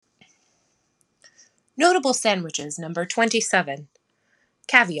Notable Sandwiches, number 27.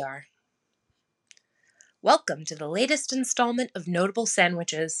 Caviar. Welcome to the latest installment of Notable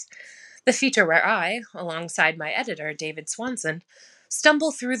Sandwiches, the feature where I, alongside my editor, David Swanson,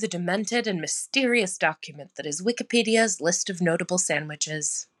 stumble through the demented and mysterious document that is Wikipedia's list of notable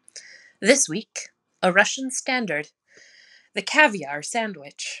sandwiches. This week, a Russian standard, the caviar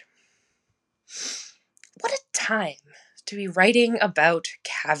sandwich. What a time to be writing about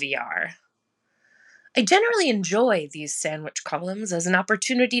caviar. I generally enjoy these sandwich columns as an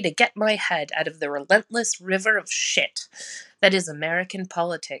opportunity to get my head out of the relentless river of shit that is American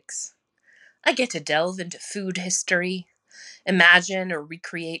politics. I get to delve into food history, imagine or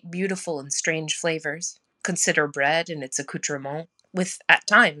recreate beautiful and strange flavors, consider bread and its accoutrement with, at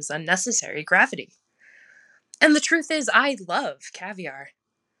times, unnecessary gravity. And the truth is, I love caviar.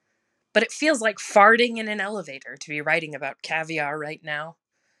 But it feels like farting in an elevator to be writing about caviar right now.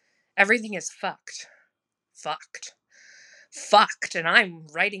 Everything is fucked. Fucked, and I'm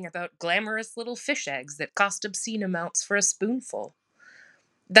writing about glamorous little fish eggs that cost obscene amounts for a spoonful.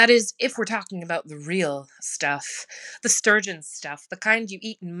 That is, if we're talking about the real stuff, the sturgeon stuff, the kind you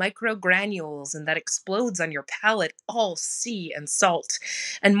eat in microgranules and that explodes on your palate, all sea and salt,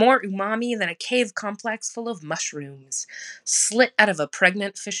 and more umami than a cave complex full of mushrooms, slit out of a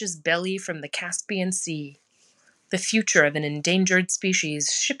pregnant fish's belly from the Caspian Sea. The future of an endangered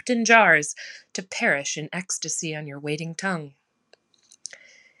species shipped in jars to perish in ecstasy on your waiting tongue.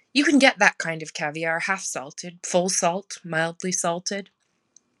 You can get that kind of caviar half-salted, full salt, mildly salted,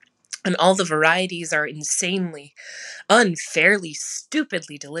 and all the varieties are insanely, unfairly,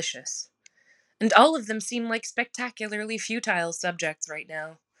 stupidly delicious. And all of them seem like spectacularly futile subjects right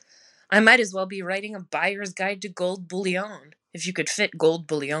now. I might as well be writing a buyer's guide to gold bullion, if you could fit gold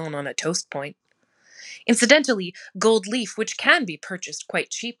bullion on a toast point. Incidentally, gold leaf, which can be purchased quite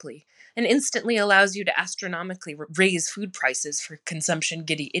cheaply, and instantly allows you to astronomically raise food prices for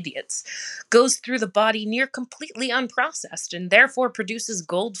consumption-giddy idiots, goes through the body near completely unprocessed and therefore produces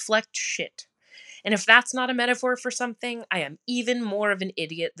gold-flecked shit. And if that's not a metaphor for something, I am even more of an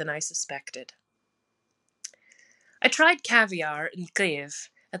idiot than I suspected. I tried caviar in Kyiv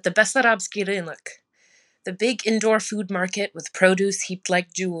at the Bessarabsky Rynek, the big indoor food market with produce heaped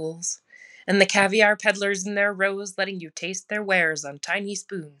like jewels, and the caviar peddlers in their rows letting you taste their wares on tiny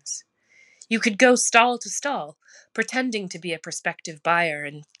spoons. You could go stall to stall, pretending to be a prospective buyer,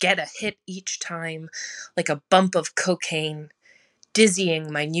 and get a hit each time, like a bump of cocaine,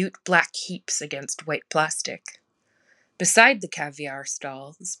 dizzying minute black heaps against white plastic. Beside the caviar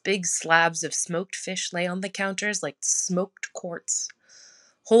stalls, big slabs of smoked fish lay on the counters like smoked quartz,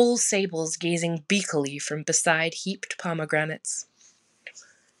 whole sables gazing beakily from beside heaped pomegranates.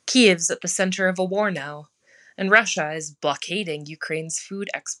 Kyiv's at the center of a war now, and Russia is blockading Ukraine's food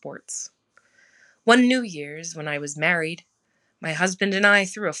exports. One New Year's, when I was married, my husband and I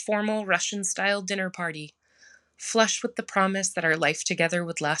threw a formal Russian-style dinner party, flush with the promise that our life together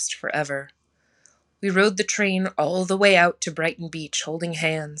would last forever. We rode the train all the way out to Brighton Beach holding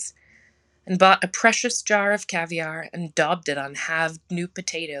hands, and bought a precious jar of caviar and daubed it on halved new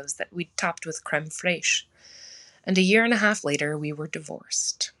potatoes that we'd topped with creme fraiche. And a year and a half later, we were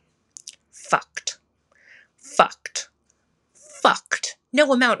divorced. Fucked.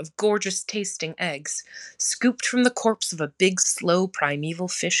 No amount of gorgeous tasting eggs, scooped from the corpse of a big, slow, primeval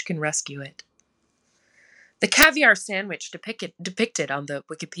fish can rescue it. The caviar sandwich depicted on the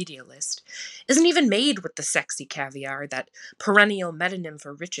Wikipedia list isn't even made with the sexy caviar, that perennial metonym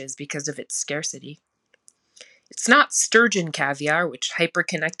for riches because of its scarcity. It's not sturgeon caviar, which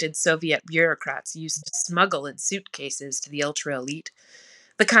hyper-connected Soviet bureaucrats used to smuggle in suitcases to the ultra-elite,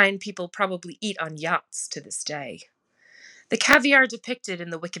 the kind people probably eat on yachts to this day. The caviar depicted in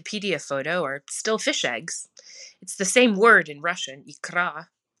the Wikipedia photo are still fish eggs. It's the same word in Russian, ikra,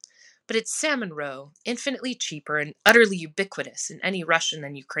 but it's salmon roe, infinitely cheaper and utterly ubiquitous in any Russian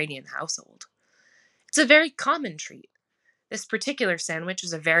and Ukrainian household. It's a very common treat. This particular sandwich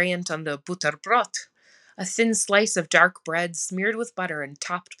is a variant on the buterbrot, a thin slice of dark bread smeared with butter and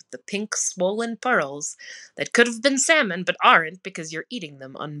topped with the pink, swollen pearls that could have been salmon but aren't because you're eating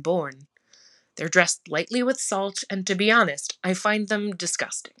them unborn. They're dressed lightly with salt, and to be honest, I find them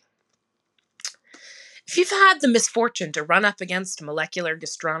disgusting. If you've had the misfortune to run up against molecular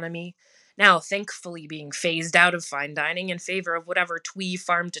gastronomy, now thankfully being phased out of fine dining in favor of whatever twee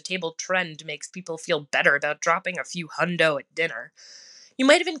farm-to-table trend makes people feel better about dropping a few hundo at dinner, you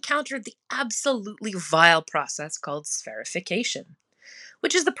might have encountered the absolutely vile process called spherification,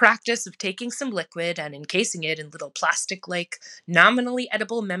 which is the practice of taking some liquid and encasing it in little plastic-like, nominally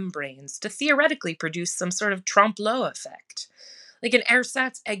edible membranes to theoretically produce some sort of trompe-l'oeil effect, like an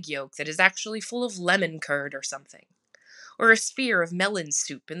ersatz egg yolk that is actually full of lemon curd or something, or a sphere of melon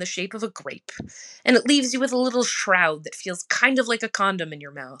soup in the shape of a grape, and it leaves you with a little shroud that feels kind of like a condom in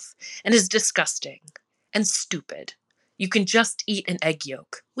your mouth, and is disgusting and stupid. You can just eat an egg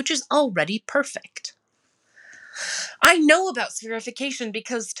yolk, which is already perfect. I know about spherification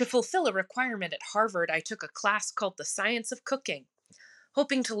because to fulfill a requirement at Harvard, I took a class called The Science of Cooking,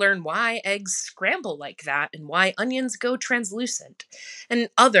 hoping to learn why eggs scramble like that and why onions go translucent, and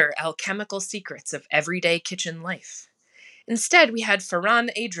other alchemical secrets of everyday kitchen life. Instead, we had Ferran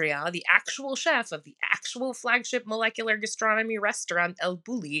Adria, the actual chef of the actual flagship molecular gastronomy restaurant El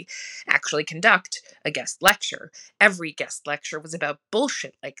Bulli, actually conduct a guest lecture. Every guest lecture was about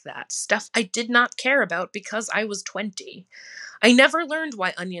bullshit like that, stuff I did not care about because I was 20. I never learned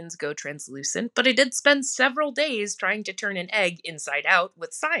why onions go translucent, but I did spend several days trying to turn an egg inside out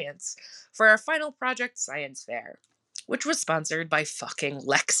with science for our final project science fair, which was sponsored by fucking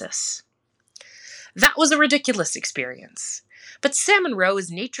Lexus. That was a ridiculous experience. But salmon roe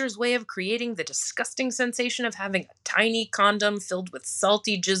is nature's way of creating the disgusting sensation of having a tiny condom filled with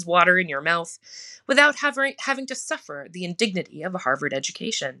salty jizz water in your mouth without having to suffer the indignity of a Harvard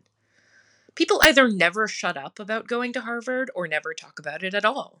education. People either never shut up about going to Harvard or never talk about it at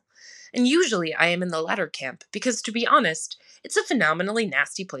all. And usually I am in the latter camp because, to be honest, it's a phenomenally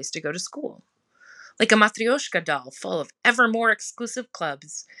nasty place to go to school. Like a matryoshka doll full of ever more exclusive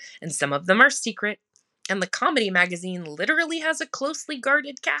clubs, and some of them are secret, and the comedy magazine literally has a closely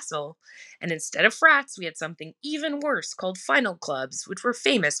guarded castle, and instead of frats, we had something even worse called final clubs, which were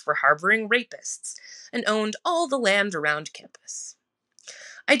famous for harboring rapists, and owned all the land around campus.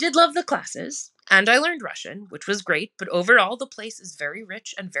 I did love the classes, and I learned Russian, which was great, but overall the place is very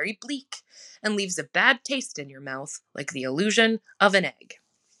rich and very bleak, and leaves a bad taste in your mouth, like the illusion of an egg.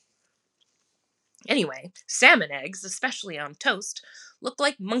 Anyway, salmon eggs, especially on toast, look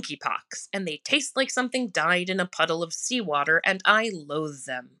like monkeypox, and they taste like something died in a puddle of seawater, and I loathe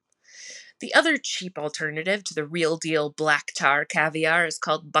them. The other cheap alternative to the real deal black tar caviar is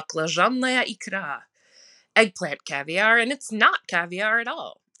called baklajanная ikra, eggplant caviar, and it's not caviar at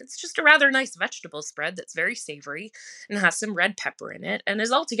all. It's just a rather nice vegetable spread that's very savory and has some red pepper in it and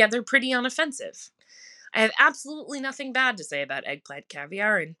is altogether pretty unoffensive. I have absolutely nothing bad to say about eggplant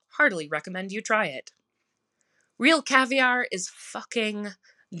caviar and heartily recommend you try it. Real caviar is fucking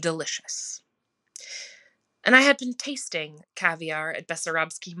delicious. And I had been tasting caviar at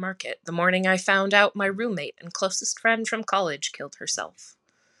Bessarabsky Market the morning I found out my roommate and closest friend from college killed herself.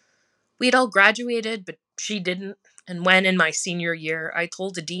 We had all graduated, but she didn't, and when, in my senior year, I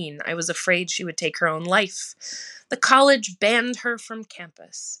told the dean I was afraid she would take her own life, the college banned her from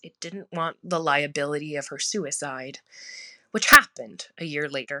campus. It didn't want the liability of her suicide, which happened a year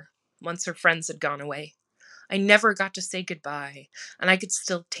later, once her friends had gone away. I never got to say goodbye, and I could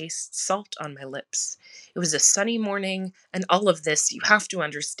still taste salt on my lips. It was a sunny morning, and all of this, you have to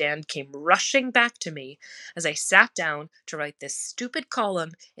understand, came rushing back to me as I sat down to write this stupid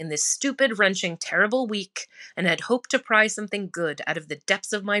column in this stupid, wrenching, terrible week, and had hoped to pry something good out of the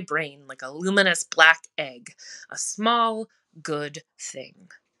depths of my brain like a luminous black egg. A small, good thing.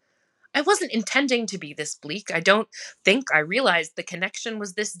 I wasn't intending to be this bleak. I don't think I realized the connection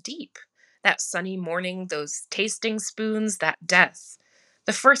was this deep. That sunny morning, those tasting spoons, that death.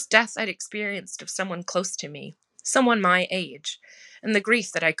 The first death I'd experienced of someone close to me, someone my age, and the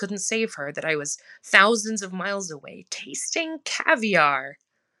grief that I couldn't save her, that I was thousands of miles away, tasting caviar.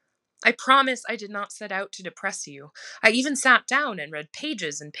 I promise I did not set out to depress you. I even sat down and read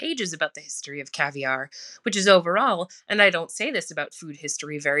pages and pages about the history of caviar, which is overall, and I don't say this about food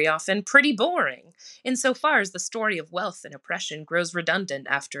history very often, pretty boring, insofar as the story of wealth and oppression grows redundant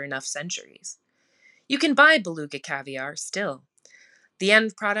after enough centuries. You can buy beluga caviar still, the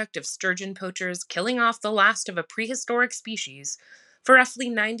end product of sturgeon poachers killing off the last of a prehistoric species for roughly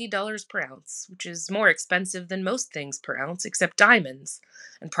 $90 per ounce, which is more expensive than most things per ounce except diamonds,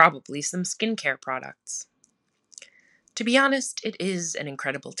 and probably some skincare products. To be honest, it is an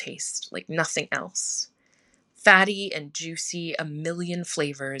incredible taste, like nothing else. Fatty and juicy, a million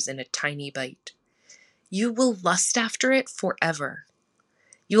flavors in a tiny bite. You will lust after it forever.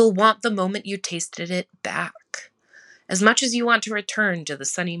 You will want the moment you tasted it back. As much as you want to return to the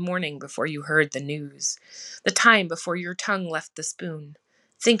sunny morning before you heard the news, the time before your tongue left the spoon,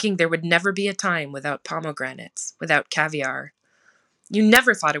 thinking there would never be a time without pomegranates, without caviar. You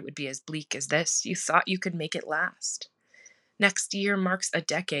never thought it would be as bleak as this. You thought you could make it last. Next year marks a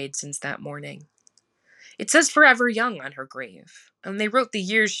decade since that morning. It says forever young on her grave, and they wrote the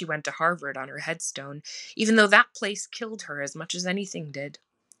years she went to Harvard on her headstone, even though that place killed her as much as anything did.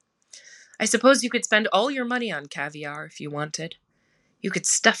 I suppose you could spend all your money on caviar if you wanted. You could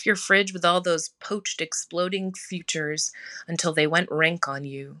stuff your fridge with all those poached, exploding futures until they went rank on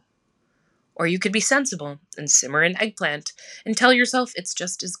you. Or you could be sensible and simmer an eggplant and tell yourself it's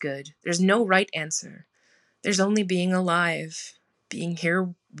just as good. There's no right answer. There's only being alive, being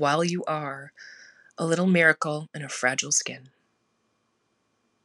here while you are, a little miracle in a fragile skin.